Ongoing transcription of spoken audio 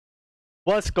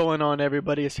What's going on,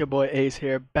 everybody? It's your boy Ace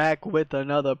here, back with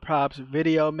another props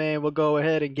video, man. We'll go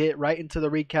ahead and get right into the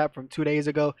recap from 2 days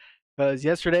ago, because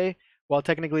yesterday, well,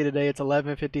 technically today it's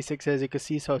 11:56, as you can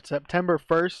see. So it's September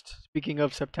 1st. Speaking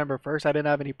of September 1st, I didn't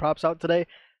have any props out today.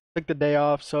 Took the day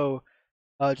off, so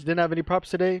just didn't have any props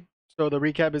today. So the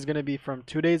recap is going to be from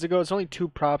 2 days ago. It's only two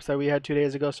props that we had 2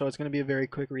 days ago, so it's going to be a very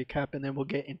quick recap, and then we'll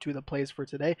get into the plays for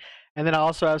today. And then I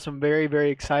also have some very,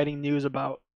 very exciting news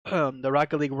about the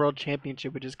Rocket League World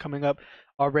Championship, which is coming up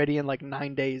already in like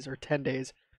 9 days or 10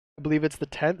 days. I believe it's the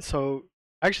 10th, so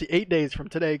actually 8 days from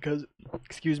today, because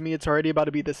excuse me, it's already about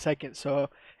to be the second.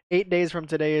 So 8 days from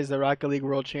today is the Rocket League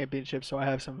World Championship. So I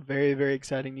have some very, very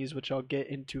exciting news, which I'll get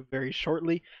into very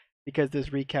shortly, because this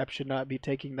recap should not be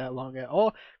taking that long at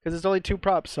all, because it's only two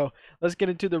props. So let's get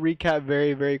into the recap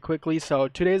very, very quickly. So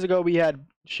 2 days ago we had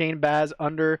Shane Baz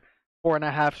under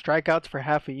 4.5 strikeouts for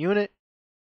half a unit.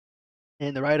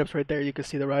 And the write-ups right there, you can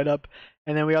see the write-up.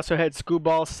 And then we also had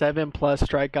Scooball 7+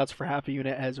 strikeouts for half a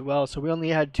unit as well. So we only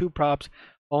had two props,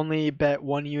 only bet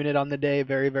one unit on the day.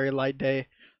 Very, very light day.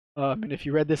 And if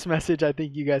you read this message, I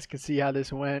think you guys can see how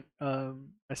this went. I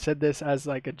said this as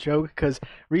like a joke, because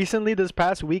recently, this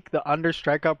past week, the under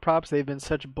strikeout props, they've been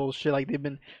such bullshit. Like, they've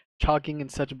been chalking in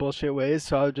such bullshit ways.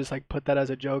 So I would just like put that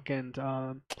as a joke, and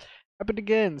happened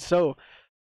again. So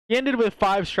he ended with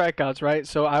 5 strikeouts, right?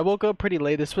 So I woke up pretty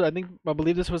late. I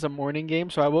believe this was a morning game.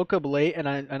 So I woke up late, and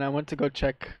I went to go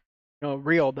check,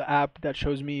 Real, the app that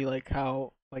shows me like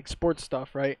how like sports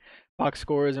stuff, right? Box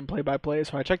scores and play by play.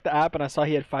 So I checked the app and I saw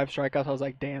he had 5 strikeouts. I was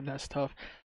like, damn, that's tough.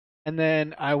 And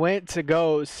then I went to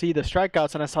go see the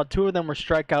strikeouts, and I saw two of them were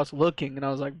strikeouts looking, and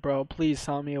I was like, bro, please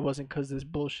tell me it wasn't because this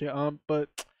bullshit but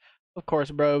of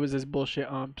course, bro, it was this bullshit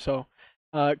So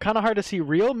kind of hard to see.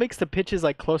 Real makes the pitches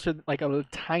like closer, like a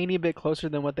tiny bit closer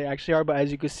than what they actually are. But as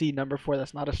you can see, number 4,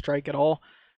 that's not a strike at all.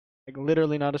 Like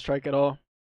literally not a strike at all.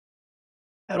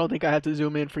 I don't think I have to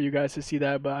zoom in for you guys to see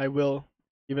that, but I will.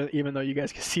 Even though you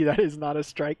guys can see that is not a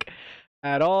strike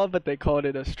at all, but they called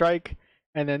it a strike.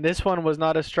 And then this one was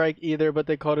not a strike either, but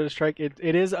they called it a strike. It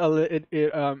is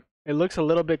it looks a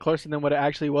little bit closer than what it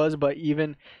actually was, but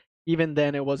even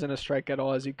then it wasn't a strike at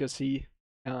all, as you can see.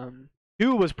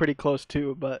 2 was pretty close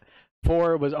too, but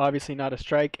 4 was obviously not a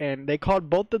strike, and they called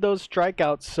both of those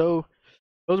strikeouts. So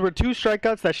those were 2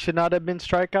 strikeouts that should not have been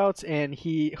strikeouts, and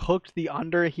he hooked the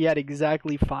under. He had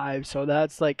exactly 5, so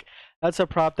that's a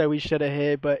prop that we should have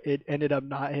hit, but it ended up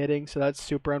not hitting. So that's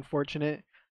super unfortunate.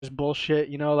 Just bullshit,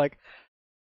 like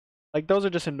those are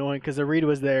just annoying, because the read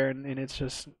was there, and it's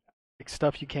just like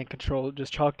stuff you can't control.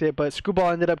 Just chalked it, but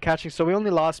Screwball ended up catching. So we only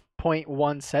lost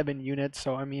 0.17 units.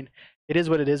 So I mean, it is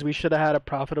what it is. We should have had a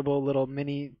profitable little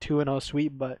mini 2-0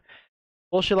 sweep, but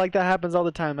bullshit like that happens all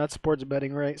the time. That's sports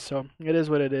betting, right? So it is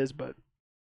what it is. But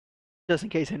just in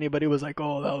case anybody was like,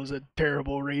 "Oh, that was a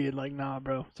terrible read," like, nah,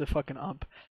 bro, it's a fucking ump.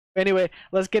 Anyway,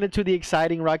 let's get into the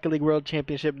exciting Rocket League World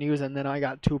Championship news, and then I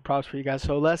got two props for you guys.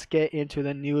 So let's get into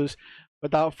the news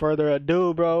without further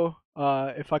ado, bro.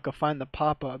 If I could find the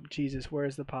pop up, Jesus,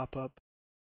 where's the pop up?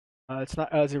 It's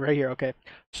not. Is it right here? Okay.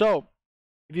 So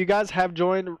if you guys have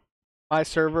joined my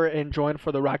server and joined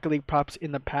for the Rocket League props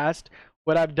in the past,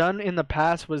 what I've done in the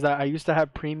past was that I used to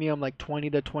have premium like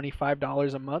 $20 to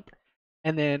 $25 a month,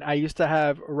 and then I used to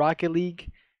have Rocket League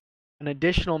an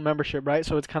additional membership, right?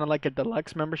 So it's kind of like a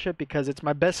deluxe membership, because it's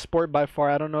my best sport by far.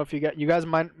 I don't know if you guys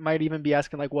might even be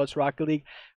asking like, what's Rocket League?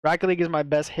 Rocket League is my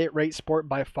best hit rate sport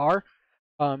by far.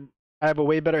 I have a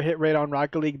way better hit rate on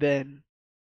Rocket League than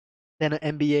an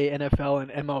NBA, NFL,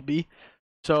 and MLB.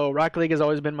 So Rocket League has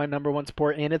always been my number one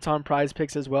sport, and it's on Prize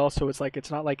Picks as well. So it's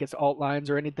not like it's alt lines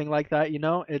or anything like that.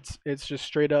 It's just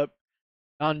straight up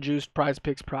non-juiced Prize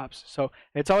Picks props. So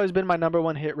it's always been my number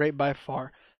one hit rate by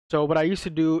far. So what I used to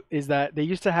do is that they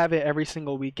used to have it every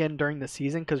single weekend during the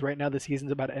season, because right now the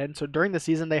season's about to end. So during the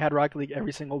season they had Rocket League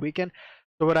every single weekend.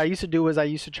 So what I used to do was I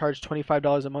used to charge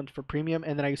 $25 a month for premium,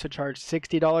 and then I used to charge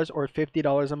 $60 or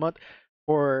 $50 a month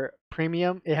for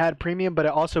premium. It had premium, but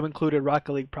it also included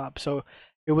Rocket League props. So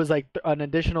it was like an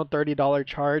additional $30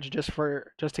 charge just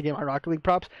to get my Rocket League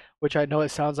props, which I know it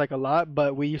sounds like a lot,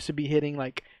 but we used to be hitting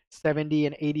like 70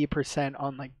 and 80%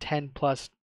 on like 10 plus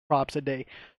props a day.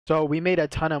 So we made a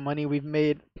ton of money. We've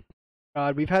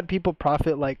had people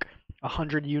profit like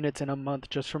 100 units in a month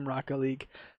just from Rocket League,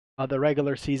 the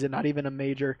regular season, not even a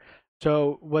major.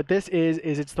 So what this is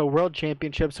it's the World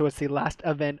Championship. So it's the last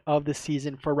event of the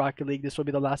season for Rocket League. This will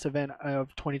be the last event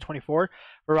of 2024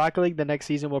 for Rocket League. The next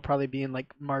season will probably be in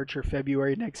like March or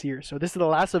February next year. So this is the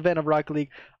last event of Rocket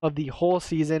League of the whole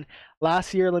season.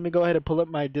 Last year, let me go ahead and pull up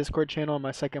my Discord channel on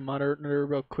my second monitor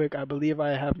real quick. I believe I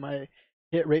have my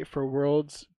hit rate for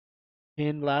Worlds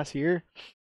in last year.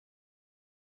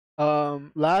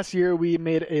 Last year we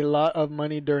made a lot of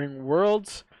money during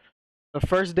Worlds. The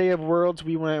first day of Worlds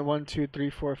we went 1, 2, 3,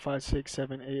 4, 5, 6,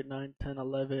 7, 8, 9, 10,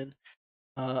 11.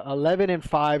 11 and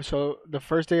 5. So the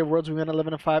first day of Worlds we went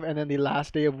 11 and 5, and then the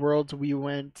last day of Worlds we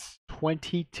went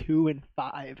 22 and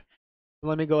 5.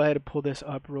 Let me go ahead and pull this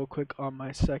up real quick on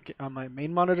my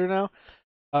main monitor now.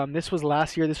 This was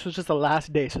last year. This was just the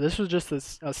last day. So this was just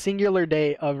a singular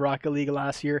day of Rocket League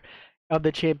last year of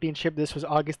the championship. This was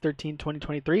August 13,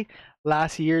 2023.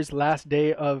 Last year's last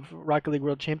day of Rocket League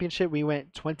World Championship. We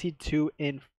went 22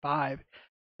 and 5.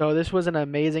 So this was an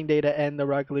amazing day to end the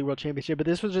Rocket League World Championship. But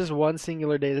this was just one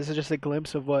singular day. This is just a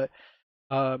glimpse of what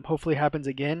hopefully happens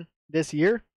again this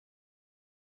year.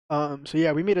 So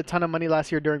yeah, we made a ton of money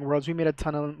last year during Worlds. We made a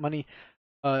ton of money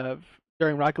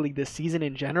during Rocket League this season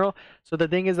in general. So the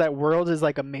thing is that Worlds is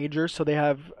like a major, so they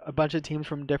have a bunch of teams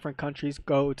from different countries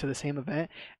go to the same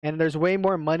event, and there's way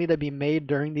more money to be made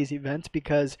during these events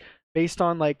because based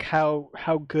on like how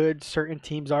good certain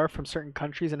teams are from certain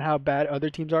countries and how bad other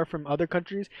teams are from other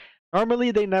countries.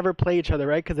 Normally they never play each other,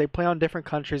 right? Because they play on different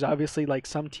countries. Obviously, like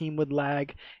some team would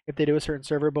lag if they do a certain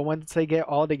server, but once they get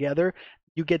all together,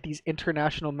 you get these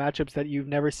international matchups that you've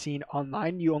never seen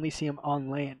online. You only see them on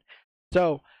LAN.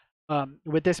 So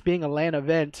with this being a LAN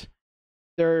event,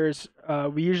 there's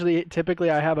typically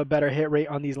I have a better hit rate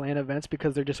on these LAN events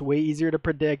because they're just way easier to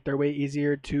predict. They're way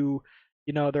easier to,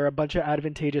 there are a bunch of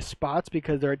advantageous spots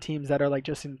because there are teams that are like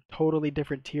just in totally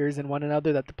different tiers than one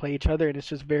another that to play each other, and it's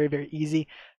just very, very easy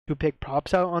to pick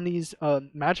props out on these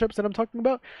matchups that I'm talking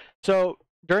about. So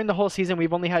during the whole season,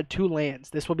 we've only had 2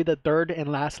 LANs. This will be the third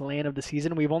and last LAN of the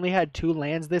season. We've only had 2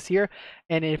 LANs this year,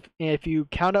 and if you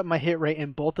count up my hit rate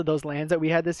in both of those LANs that we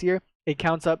had this year, it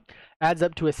adds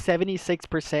up to a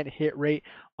 76% hit rate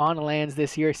on LANs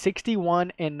this year,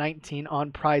 61 and 19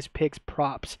 on Prize Picks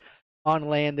props on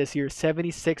LAN this year,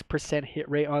 76% hit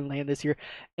rate on LAN this year,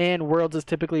 and Worlds is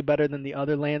typically better than the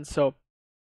other LANs. So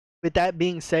with that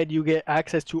being said, you get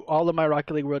access to all of my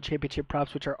Rocket League World Championship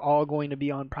props, which are all going to be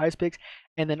on Prize Picks.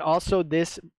 And then also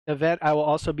this event, I will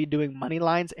also be doing money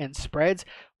lines and spreads,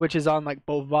 which is on like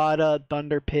Bovada,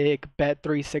 Thunderpick,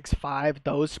 Bet365,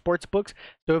 those sports books.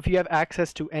 So if you have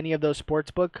access to any of those sports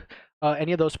books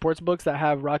that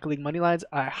have Rocket League money lines,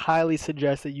 I highly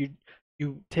suggest that you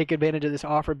take advantage of this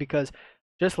offer because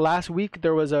just last week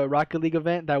there was a Rocket League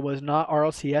event that was not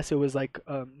RLCS. It was like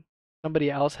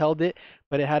somebody else held it,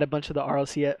 but it had a bunch of the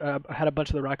RLCS, had a bunch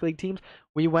of the Rocket League teams.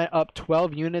 We went up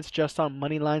 12 units just on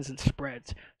money lines and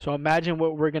spreads. So imagine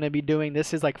what we're going to be doing.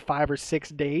 This is like 5 or 6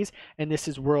 days, and this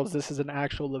is Worlds. This is an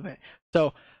actual event.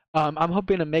 So I'm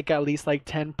hoping to make at least like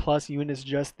 10 plus units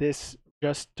just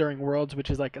during Worlds,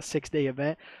 which is like a 6-day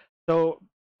event. So,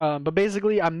 but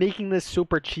basically, I'm making this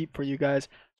super cheap for you guys.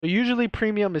 So usually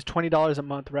premium is $20 a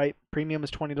month, right? Premium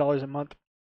is $20 a month.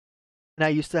 And I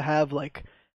used to have like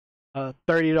a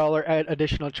 $30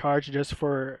 additional charge just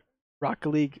for Rocket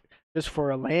League, just for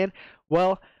a LAN.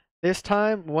 Well, this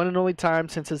time, one and only time,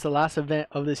 since it's the last event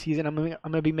of the season, I'm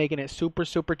gonna be making it super,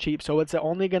 super cheap. So it's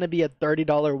only gonna be a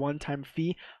 $30 one-time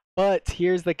fee. But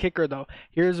here's the kicker, though.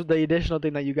 Here's the additional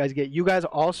thing that you guys get. You guys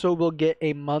also will get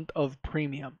a month of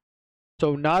premium.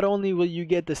 So not only will you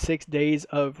get the 6 days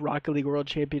of Rocket League World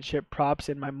Championship props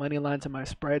and my money lines and my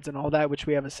spreads and all that, which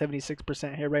we have a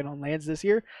 76% hit rate on LANs this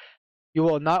year. You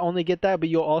will not only get that, but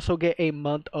you'll also get a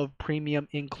month of premium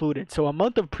included. So a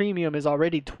month of premium is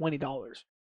already $20,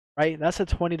 right? That's a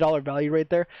 $20 value right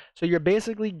there. So you're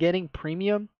basically getting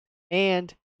premium,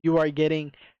 and you are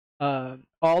getting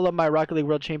all of my Rocket League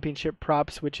World Championship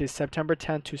props, which is September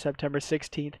 10th to September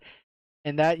 16th.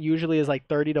 And that usually is like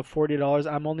 $30 to $40.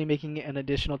 I'm only making it an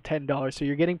additional $10. So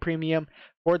you're getting premium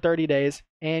for 30 days,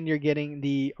 and you're getting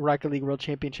the Rocket League World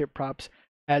Championship props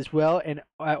as well, and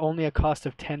at only a cost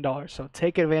of $10. So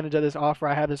take advantage of this offer.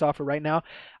 I have this offer right now.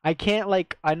 I can't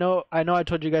I know I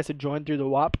told you guys to join through the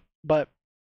WAP, but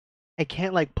I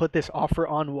can't like put this offer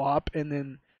on WAP and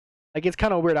then like it's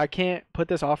kind of weird. I can't put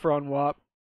this offer on WAP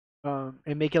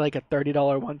and make it like a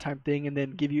 $30 one-time thing and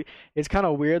then give you. It's kind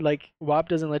of weird. Like WAP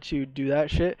doesn't let you do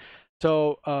that shit.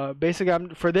 So basically, I'm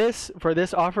for this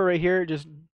offer right here. Just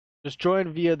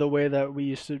join via the way that we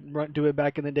used to do it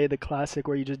back in the day, the classic,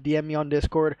 where you just DM me on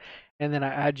Discord and then I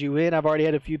add you in. I've already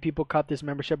had a few people cop this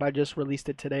membership. I just released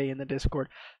it today in the Discord.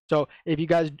 So if you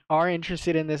guys are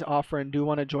interested in this offer and do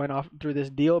want to join off through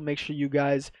this deal, make sure you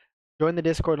guys join the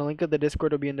Discord. The link of the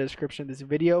Discord will be in the description of this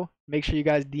video. Make sure you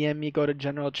guys DM me, go to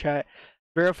general chat.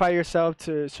 Verify yourself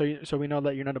so we know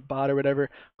that you're not a bot or whatever.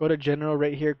 Go to general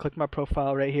right here, click my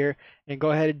profile right here, and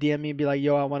go ahead and DM me and be like,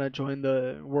 yo, I want to join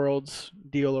the Worlds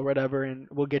deal or whatever, and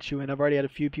we'll get you in. I've already had a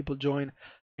few people join,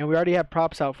 and we already have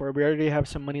props out for it. We already have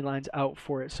some money lines out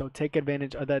for it. So take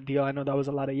advantage of that deal. I know that was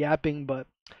a lot of yapping, but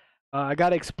I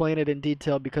gotta explain it in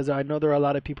detail because I know there are a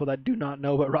lot of people that do not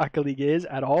know what Rocket League is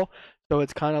at all. So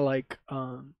it's kind of like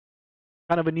kind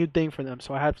of a new thing for them.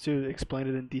 So I have to explain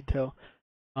it in detail.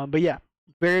 But yeah,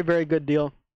 very very good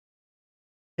deal.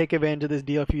 Take advantage of this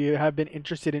deal if you have been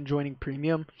interested in joining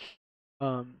premium.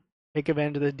 Um, Take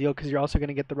advantage of this deal because you're also going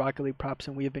to get the Rocket League props,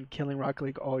 and we have been killing Rocket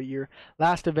League all year.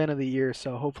 Last event of the year,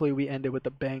 so hopefully we end it with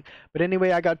a bang. But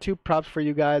anyway, I got 2 props for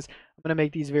you guys. I'm going to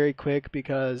make these very quick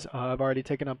because I've already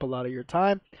taken up a lot of your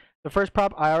time. The first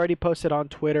prop I already posted on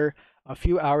Twitter a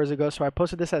few hours ago, so I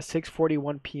posted this at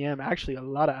 6:41 p.m. Actually, a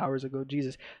lot of hours ago.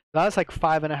 Jesus, that's like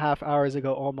 5.5 hours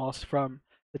ago almost from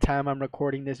the time I'm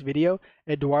recording this video.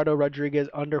 Eduardo Rodriguez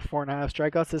under 4.5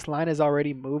 strikeouts. This line has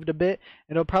already moved a bit,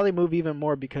 and it'll probably move even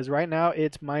more because right now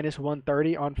it's minus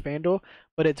 130 on FanDuel,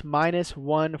 but it's minus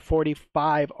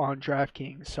 145 on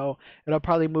DraftKings. So it'll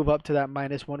probably move up to that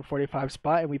minus 145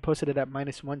 spot, and we posted it at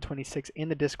minus 126 in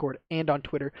the Discord and on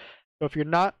Twitter. So if you're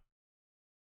not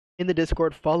in the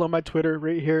Discord, follow my Twitter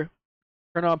right here.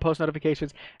 Turn on post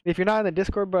notifications. If you're not in the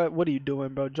Discord, bro, what are you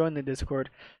doing, bro? Join the Discord.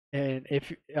 And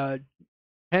if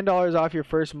 $10 off your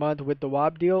first month with the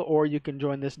WAP deal, or you can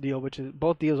join this deal, which is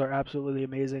both deals are absolutely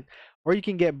amazing. Or you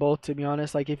can get both, to be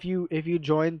honest. Like if you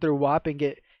join through WAP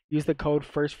and use the code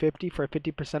FIRST50 for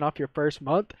 50% off your first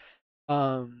month,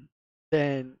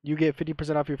 then you get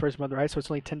 50% off your first month, right? So it's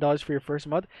only $10 for your first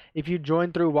month. If you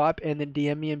join through WAP and then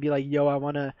DM me and be like, yo, I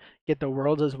want to get the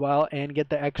Worlds as well and get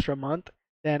the extra month,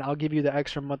 then I'll give you the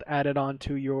extra month added on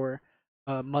to your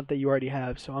month that you already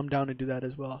have. So I'm down to do that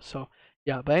as well. So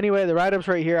yeah, but anyway, the write-up's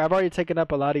right here. I've already taken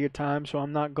up a lot of your time, so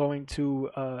I'm not going to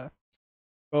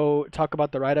go talk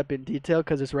about the write-up in detail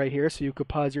because it's right here. So you could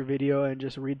pause your video and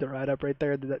just read the write-up right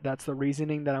there. That's the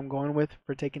reasoning that I'm going with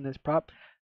for taking this prop.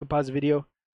 You can pause the video,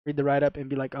 read the write-up, and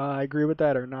be like, oh, I agree with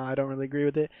that, or no, I don't really agree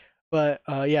with it. But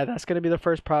yeah, that's going to be the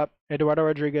first prop. Eduardo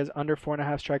Rodriguez under 4.5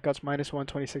 strikeouts, minus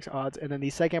 126 odds. And then the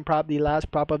second prop, the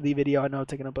last prop of the video, I know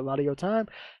taking up a lot of your time,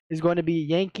 is going to be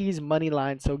Yankees money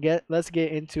line. So let's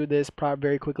get into this prop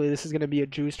very quickly. This is going to be a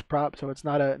juiced prop, so it's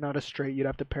not a straight. You'd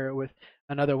have to pair it with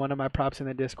another one of my props in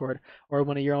the Discord or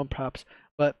one of your own props.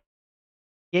 But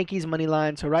Yankees money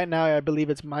line. So right now, I believe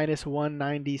it's minus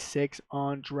 196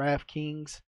 on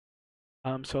DraftKings.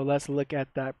 So let's look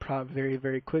at that prop very,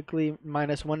 very quickly.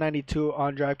 Minus 192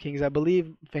 on DraftKings. I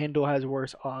believe FanDuel has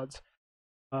worse odds.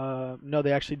 No,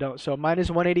 they actually don't. So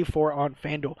minus 184 on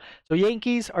FanDuel. So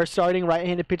Yankees are starting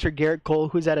right-handed pitcher Garrett Cole,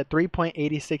 who's at a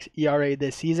 3.86 ERA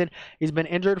this season. He's been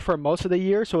injured for most of the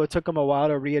year, so it took him a while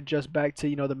to readjust back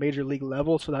to the major league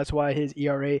level. So that's why his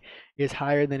ERA is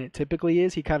higher than it typically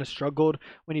is. He kind of struggled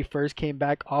when he first came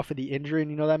back off of the injury,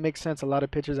 and that makes sense. A lot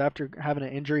of pitchers after having an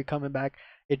injury coming back,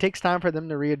 it takes time for them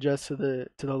to readjust to the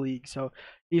league. So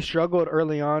he struggled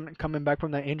early on coming back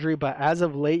from that injury, but as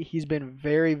of late, he's been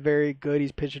very, very good.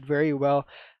 He's pitched very well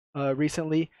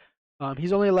recently.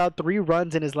 He's only allowed 3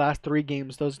 runs in his last 3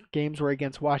 games. Those games were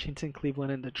against Washington,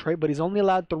 Cleveland, and Detroit, but he's only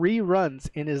allowed 3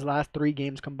 runs in his last 3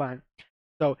 games combined.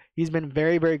 So he's been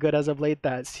very, very good as of late.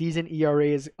 That season ERA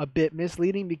is a bit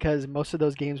misleading because most of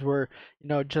those games were,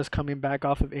 just coming back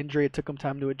off of injury. It took him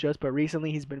time to adjust, but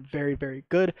recently he's been very, very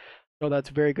good. So that's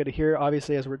very good to hear.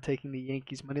 Obviously, as we're taking the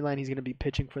Yankees money line, he's going to be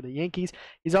pitching for the Yankees.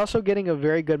 He's also getting a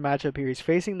very good matchup here. He's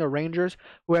facing the Rangers,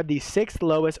 who have the 6th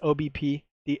lowest OBP,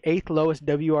 the 8th lowest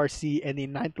WRC, and the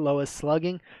 9th lowest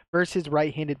slugging versus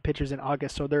right-handed pitchers in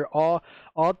August. So they're all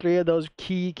 3 of those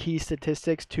key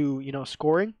statistics to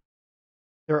scoring.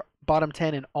 They're bottom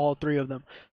 10 in all 3 of them.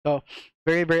 So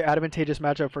very, very advantageous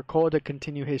matchup for Cole to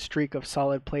continue his streak of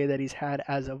solid play that he's had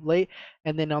as of late.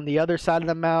 And then on the other side of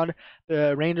the mound,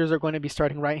 the Rangers are going to be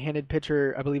starting right-handed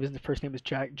pitcher, I believe his first name is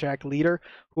Jack Leader,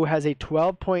 who has a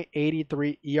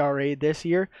 12.83 ERA this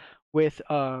year with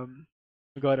I'll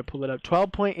go ahead and pull it up.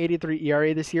 12.83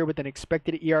 ERA this year with an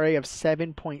expected ERA of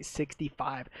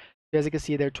 7.65. As you can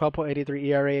see there, 12.83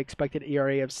 ERA, expected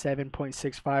ERA of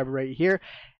 7.65 right here.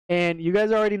 And you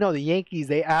guys already know the Yankees,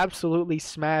 they absolutely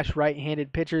smash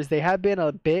right-handed pitchers. They have been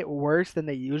a bit worse than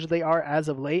they usually are as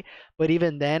of late, but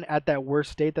even then, at that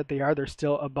worst state that they are, they're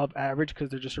still above average because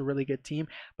they're just a really good team.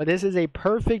 But this is a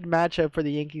perfect matchup for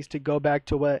the Yankees to go back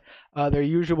to what their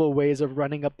usual ways of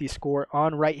running up the score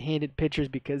on right-handed pitchers,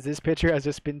 because this pitcher has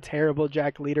just been terrible.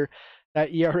 Jack Leader,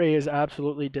 that ERA is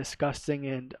absolutely disgusting,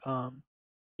 and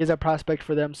he's a prospect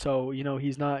for them. So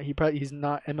he's not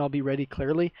MLB ready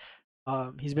clearly.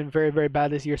 He's been very, very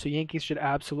bad this year, so Yankees should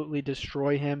absolutely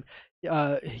destroy him.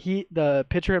 The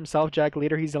pitcher himself, Jack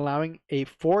Leader, he's allowing a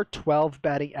 .412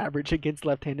 batting average against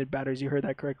left-handed batters. You heard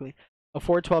that correctly. a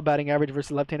 412 batting average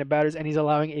versus left-handed batters, and he's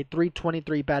allowing a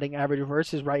 323 batting average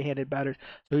versus right-handed batters.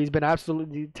 So he's been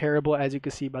absolutely terrible, as you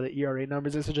can see by the ERA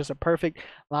numbers. This is just a perfect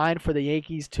line for the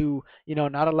Yankees to,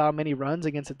 not allow many runs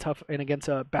against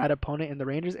a bad opponent in the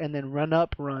Rangers, and then run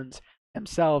up runs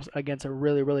themselves against a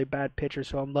really, really bad pitcher.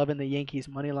 So I'm loving the Yankees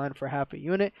money line for half a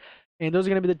unit. And those are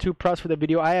going to be the 2 props for the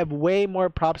video. I have way more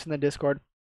props in the Discord.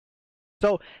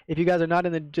 So if you guys are not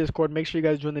in the Discord, make sure you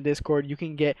guys join the Discord. You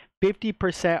can get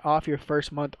 50% off your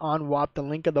first month on WAP. The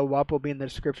link of the WAP will be in the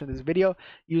description of this video.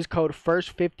 Use code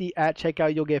FIRST50 at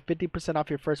checkout. You'll get 50%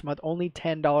 off your first month. Only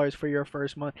 $10 for your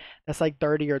first month. That's like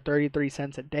 30 or 33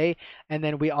 cents a day. And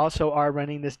then we also are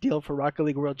running this deal for Rocket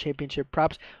League World Championship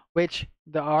props, which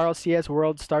the RLCS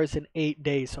World starts in 8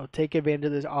 days. So take advantage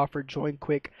of this offer. Join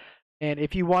quick. And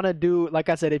if you want to do, like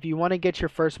I said, if you want to get your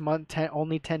first month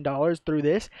only $10 through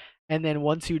this, and then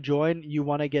once you join, you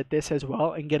want to get this as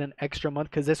well and get an extra month,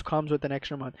 because this comes with an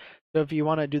extra month. So if you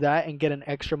want to do that and get an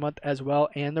extra month as well,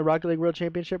 and the Rocket League World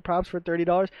Championship props for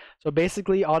 $30, so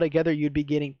basically altogether you'd be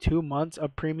getting 2 months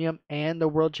of premium and the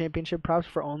World Championship props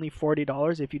for only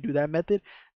 $40 if you do that method.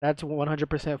 That's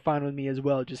 100% fine with me as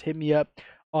well. Just hit me up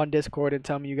on Discord and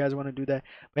tell me you guys want to do that.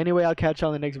 But anyway, I'll catch you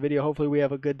on the next video. Hopefully we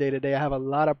have a good day today. I have a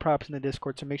lot of props in the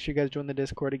Discord, so make sure you guys join the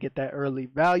Discord to get that early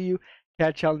value.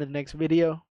 Catch y'all in the next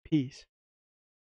video. Peace.